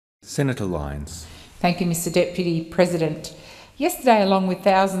Senator Lyons. Thank you, Mr Deputy President. Yesterday, along with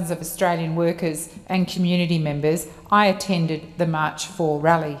thousands of Australian workers and community members, I attended the March 4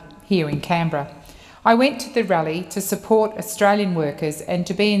 rally here in Canberra. I went to the rally to support Australian workers and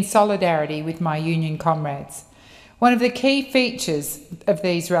to be in solidarity with my union comrades. One of the key features of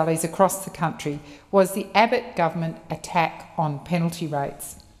these rallies across the country was the Abbott government attack on penalty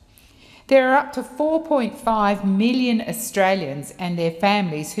rates. There are up to 4.5 million Australians and their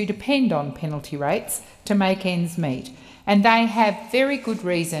families who depend on penalty rates to make ends meet, and they have very good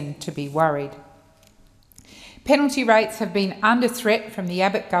reason to be worried. Penalty rates have been under threat from the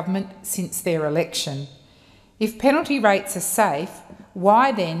Abbott government since their election. If penalty rates are safe,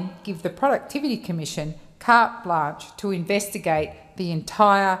 why then give the Productivity Commission carte blanche to investigate the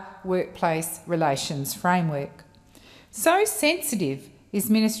entire workplace relations framework? So sensitive is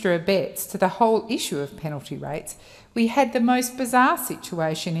Minister Abetz to the whole issue of penalty rates, we had the most bizarre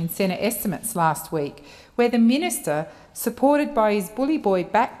situation in Senate estimates last week, where the minister, supported by his bully boy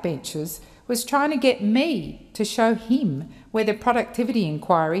backbenchers, was trying to get me to show him where the productivity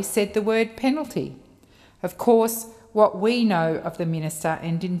inquiry said the word penalty. Of course, what we know of the minister,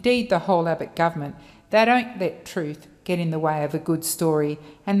 and indeed the whole Abbott government, they don't let truth get in the way of a good story,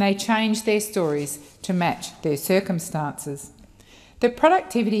 and they change their stories to match their circumstances. The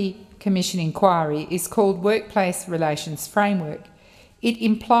Productivity Commission inquiry is called Workplace Relations Framework. It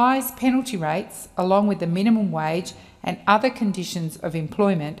implies penalty rates, along with the minimum wage and other conditions of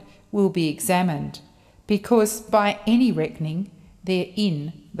employment, will be examined, because by any reckoning, they're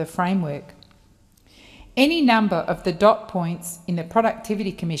in the framework. Any number of the dot points in the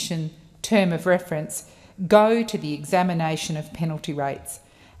Productivity Commission term of reference go to the examination of penalty rates.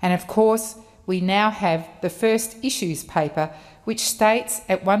 And of course, we now have the first issues paper, which states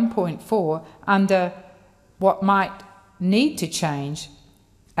at 1.4 under what might need to change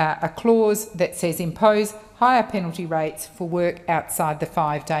a clause that says impose higher penalty rates for work outside the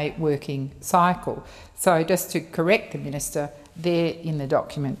 5-day working cycle. So just to correct the minister, there in the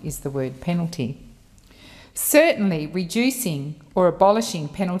document is the word penalty. Certainly, reducing or abolishing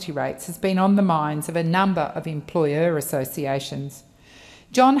penalty rates has been on the minds of a number of employer associations.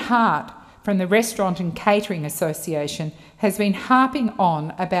 John Hart from the Restaurant and Catering Association has been harping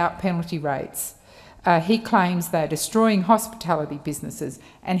on about penalty rates. He claims they're destroying hospitality businesses,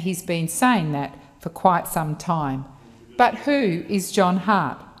 and he's been saying that for quite some time. But who is John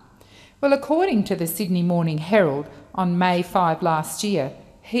Hart? Well, according to the Sydney Morning Herald on May 5 last year,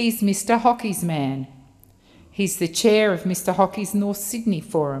 he's Mr Hockey's man. He's the chair of Mr Hockey's North Sydney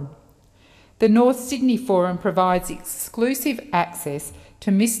Forum. The North Sydney Forum provides exclusive access to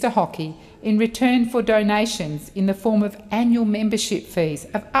Mr Hockey in return for donations in the form of annual membership fees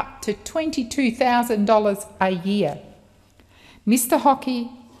of up to $22,000 a year. Mr Hockey,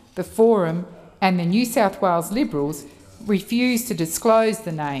 the Forum and the New South Wales Liberals refuse to disclose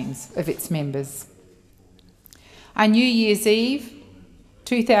the names of its members. A New Year's Eve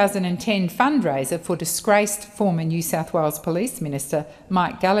 2010 fundraiser for disgraced former New South Wales Police Minister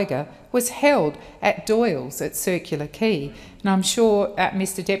Mike Gallagher was held at Doyle's at Circular Quay. And I'm sure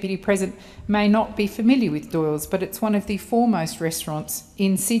Mr Deputy President may not be familiar with Doyle's, but it's one of the foremost restaurants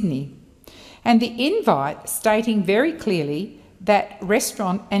in Sydney. And the invite stating very clearly that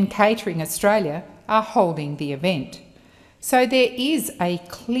Restaurant and Catering Australia are holding the event. So there is a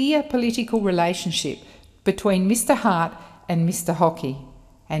clear political relationship between Mr Hart and Mr Hockey.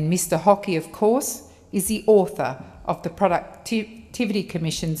 And Mr Hockey, of course, is the author of the Productivity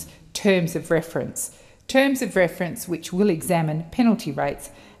Commission's Terms of Reference which will examine penalty rates.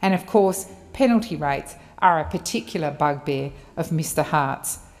 And of course, penalty rates are a particular bugbear of Mr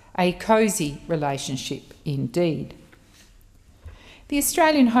Hart's, a cosy relationship indeed. The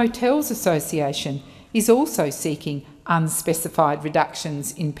Australian Hotels Association is also seeking unspecified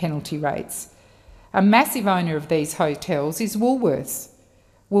reductions in penalty rates. A massive owner of these hotels is Woolworths.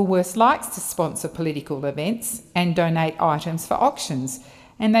 Woolworths likes to sponsor political events and donate items for auctions,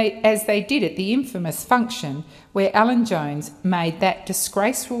 and as they did at the infamous function where Alan Jones made that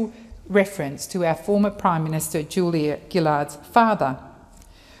disgraceful reference to our former Prime Minister Julia Gillard's father.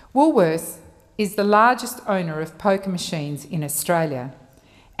 Woolworths is the largest owner of poker machines in Australia,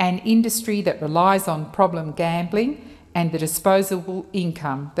 an industry that relies on problem gambling and the disposable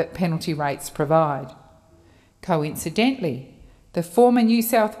income that penalty rates provide. Coincidentally, the former New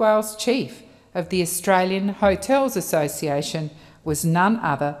South Wales chief of the Australian Hotels Association was none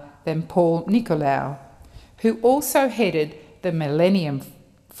other than Paul Nicolau, who also headed the Millennium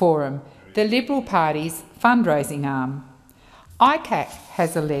Forum, the Liberal Party's fundraising arm. ICAC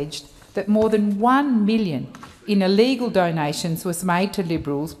has alleged that more than $1 million in illegal donations was made to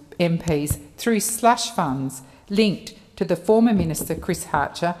Liberal MPs through slush funds linked to the former Minister Chris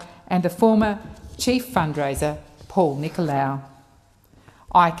Hartcher and the former Chief Fundraiser Paul Nicolau.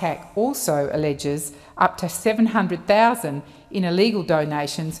 ICAC also alleges up to $700,000 in illegal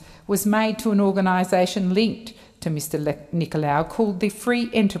donations was made to an organisation linked to Mr Nicolau called the Free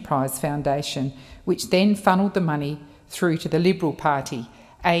Enterprise Foundation, which then funnelled the money through to the Liberal Party,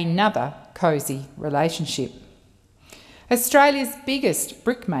 another cosy relationship. Australia's biggest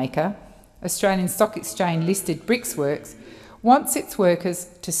brickmaker, Australian Stock Exchange listed Bricksworks, wants its workers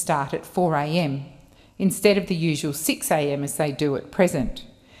to start at 4 a.m. instead of the usual 6 a.m. as they do at present.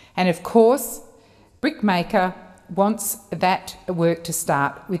 And of course, Brickmaker wants that work to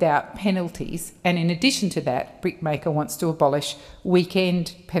start without penalties, and in addition to that, Brickmaker wants to abolish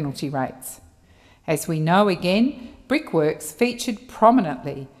weekend penalty rates. As we know again, Brickworks featured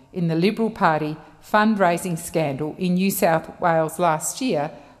prominently in the Liberal Party fundraising scandal in New South Wales last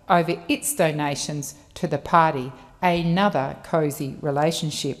year over its donations to the party, another cosy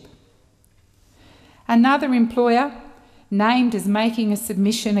relationship. Another employer named as making a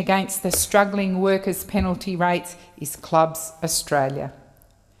submission against the struggling workers' penalty rates is Clubs Australia.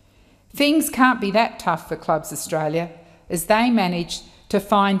 Things can't be that tough for Clubs Australia, as they managed to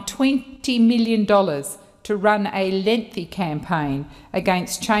find $20 million to run a lengthy campaign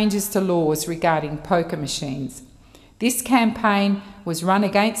against changes to laws regarding poker machines. This campaign was run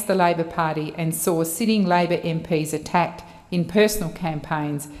against the Labor Party and saw sitting Labor MPs attacked in personal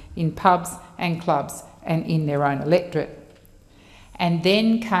campaigns in pubs and clubs and in their own electorate. And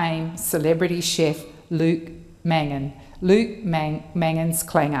then came celebrity chef Luke Mangan, Mangan's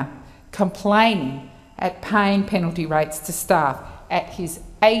clanger, complaining at paying penalty rates to staff at his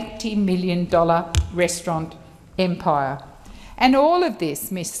 $80 million restaurant empire. And all of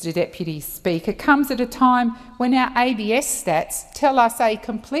this, Mr Deputy Speaker, comes at a time when our ABS stats tell us a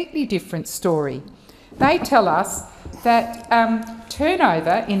completely different story. They tell us that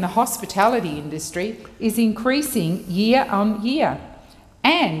turnover in the hospitality industry is increasing year on year,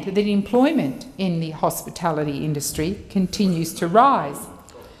 and that employment in the hospitality industry continues to rise.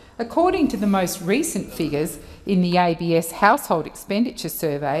 According to the most recent figures in the ABS household expenditure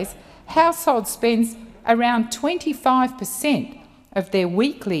surveys, households spend around 25% of their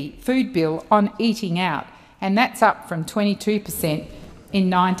weekly food bill on eating out, and that's up from 22% in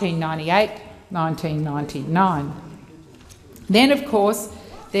 1998-1999. Then, of course,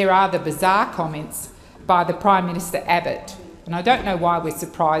 there are the bizarre comments by the Prime Minister Abbott. And I don't know why we're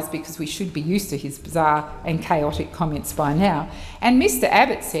surprised, because we should be used to his bizarre and chaotic comments by now. And Mr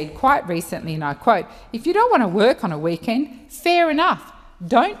Abbott said quite recently, and I quote, "If you don't want to work on a weekend, fair enough,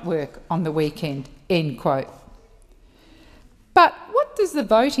 don't work on the weekend," end quote. But what does the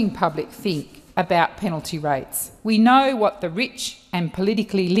voting public think about penalty rates? We know what the rich and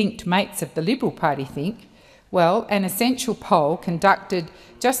politically linked mates of the Liberal Party think. Well, an Essential poll conducted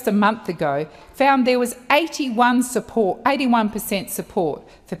just a month ago found there was 81% support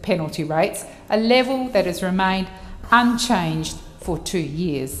for penalty rates, a level that has remained unchanged for 2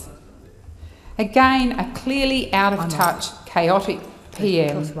 years. Again, a clearly out of touch, chaotic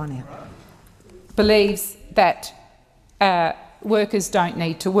PM believes that workers don't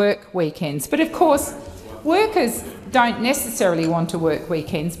need to work weekends. But of course, workers don't necessarily want to work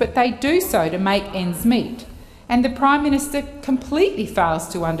weekends, but they do so to make ends meet. And the Prime Minister completely fails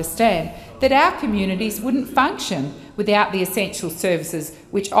to understand that our communities wouldn't function without the essential services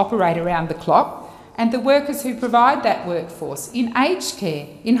which operate around the clock, and the workers who provide that workforce in aged care,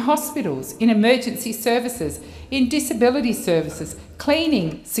 in hospitals, in emergency services, in disability services,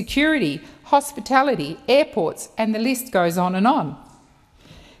 cleaning, security, hospitality, airports, and the list goes on and on.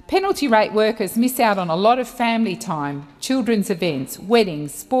 Penalty rate workers miss out on a lot of family time, children's events,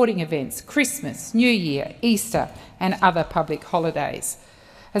 weddings, sporting events, Christmas, New Year, Easter and other public holidays.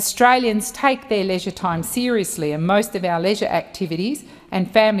 Australians take their leisure time seriously, and most of our leisure activities and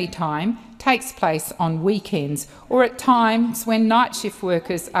family time takes place on weekends or at times when night shift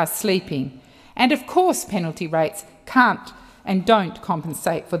workers are sleeping. And of course penalty rates can't and don't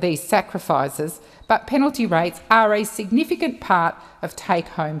compensate for these sacrifices, but penalty rates are a significant part of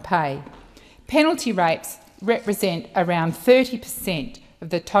take-home pay. Penalty rates represent around 30%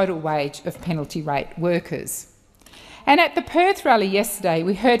 of the total wage of penalty rate workers. And at the Perth rally yesterday,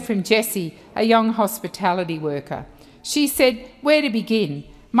 we heard from Jessie, a young hospitality worker. She said, "Where to begin?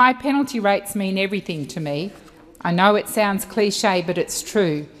 My penalty rates mean everything to me. I know it sounds cliche, but it's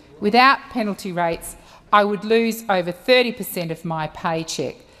true. Without penalty rates, I would lose over 30% of my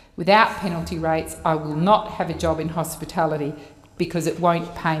paycheck. Without penalty rates, I will not have a job in hospitality because it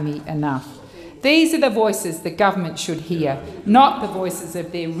won't pay me enough. These are the voices the government should hear, not the voices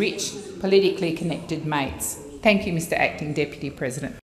of their rich, politically connected mates. Thank you, Mr Acting Deputy President.